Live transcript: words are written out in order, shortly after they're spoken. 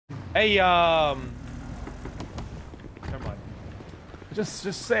Hey, never mind. Just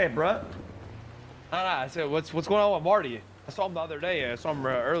say it, bro. Nah, I said, what's going on with Marty? I saw him the other day. I saw him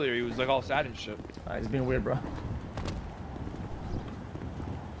earlier. He was like all sad and shit. He's being weird, bro.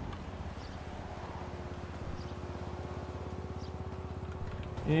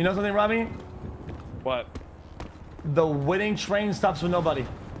 You know something, Ramee? What? The winning train stops for nobody.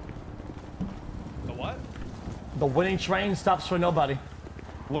 The what? The winning train stops for nobody.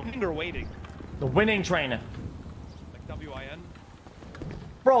 Winning or waiting? The winning train. Like W-I-N?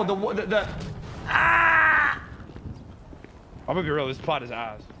 Bro, the ah! I'm gonna be real. This plot is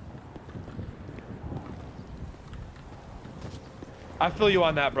ass. I feel you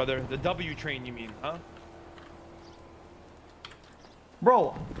on that, brother. The W train, you mean, huh?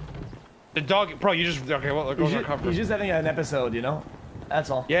 Bro. The dog, bro. You just okay. Well, he's just having an episode, you know. That's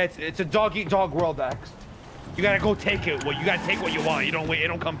all. Yeah, it's a dog eat dog world, X. You gotta go take it. Well, you gotta take what you want. You don't wait. It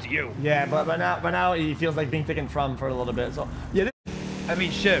don't come to you. Yeah, but now he feels like being taken from for a little bit. So yeah. I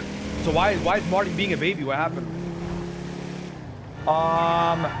mean, shit. So why is Marty being a baby? What happened?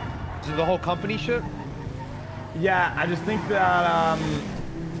 Is it the whole company shit? Yeah, I just think that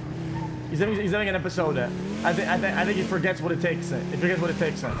he's having an episode. I think he forgets what it takes. He forgets what it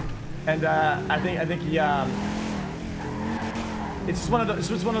takes. And I think he it's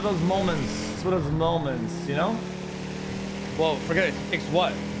just one of those moments. It's one of those moments, you know. Well, forget it. Takes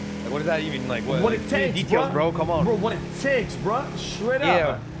what? Like, what does that even like? What it takes, details, bro. Come on. Bro, what it takes, bro. Straight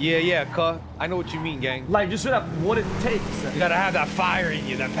up. Yeah, cuh. I know what you mean, gang. Like, just straight up, what it takes. You gotta have that fire in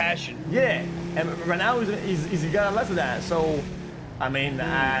you, that passion. Yeah, and right now he's got less of that. So, I mean,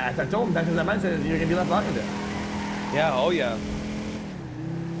 I told him that mindset, you're gonna be left behind it. Yeah. Oh yeah.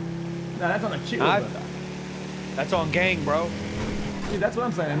 Nah, that's on a chill. That's on gang, bro. See, that's what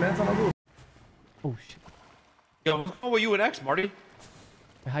I'm saying, man. That's on a rule. Oh shit. Yo, what's going on with you and X, Marty?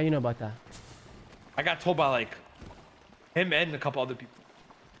 How you know about that? I got told by like him and a couple other people.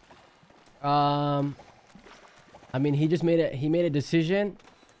 I mean, he just made it. He made a decision.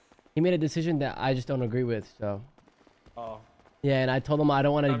 He made a decision that I just don't agree with. So. Oh. Yeah, and I told him I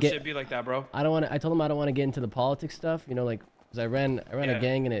don't want to get. Should be like that, bro. I don't want. I told him I don't want to get into the politics stuff. You know, like, cause I ran a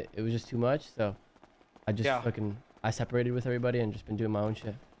gang and it was just too much. So, I just fucking separated with everybody and just been doing my own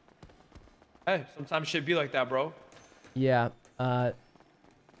shit. Hey, sometimes shit be like that, bro. Yeah.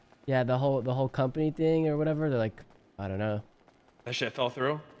 Yeah, the whole company thing or whatever. They're like, I don't know. That shit fell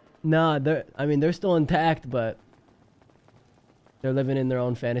through. Nah, they're still intact, but they're living in their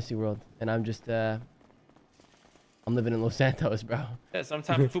own fantasy world, and I'm just I'm living in Los Santos, bro. Yeah,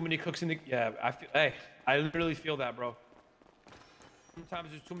 sometimes too many cooks in the I literally feel that, bro. Sometimes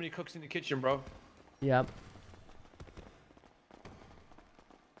there's too many cooks in the kitchen, bro. Yep.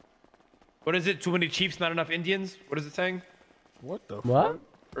 What is it? Too many chiefs, not enough Indians? What is it saying? What the fuck?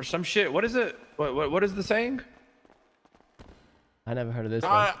 Or some shit. What is it? What is the saying? I never heard of this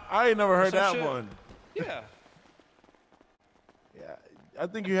one. I ain't never heard that one. Yeah. Yeah, I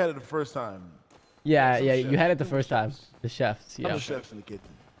think you had it the first time. Yeah, you had it the first time. The chefs, yeah. The chefs in the kitchen.